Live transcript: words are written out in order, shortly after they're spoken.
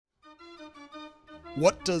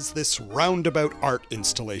What does this roundabout art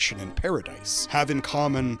installation in paradise have in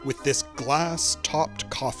common with this glass-topped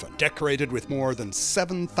coffin decorated with more than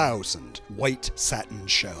 7,000 white satin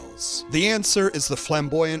shells? The answer is the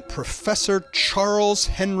flamboyant Professor Charles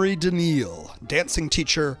Henry Danielle, dancing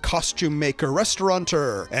teacher, costume maker,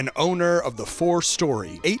 restaurateur, and owner of the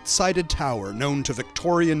four-storey, eight-sided tower known to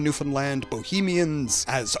Victorian Newfoundland bohemians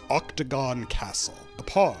as Octagon Castle. The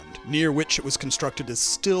pond, near which it was constructed, is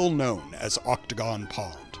still known as Octagon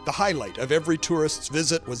Pond. The highlight of every tourist's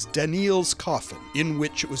visit was Danielle's coffin, in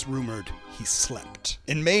which it was rumored he slept.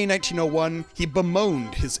 In May 1901, he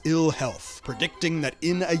bemoaned his ill health, predicting that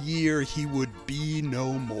in a year he would be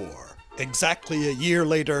no more. Exactly a year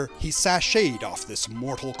later, he sashayed off this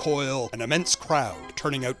mortal coil, an immense crowd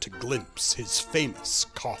turning out to glimpse his famous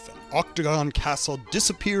coffin. Octagon Castle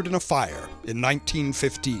disappeared in a fire in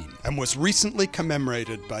 1915 and was recently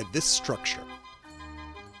commemorated by this structure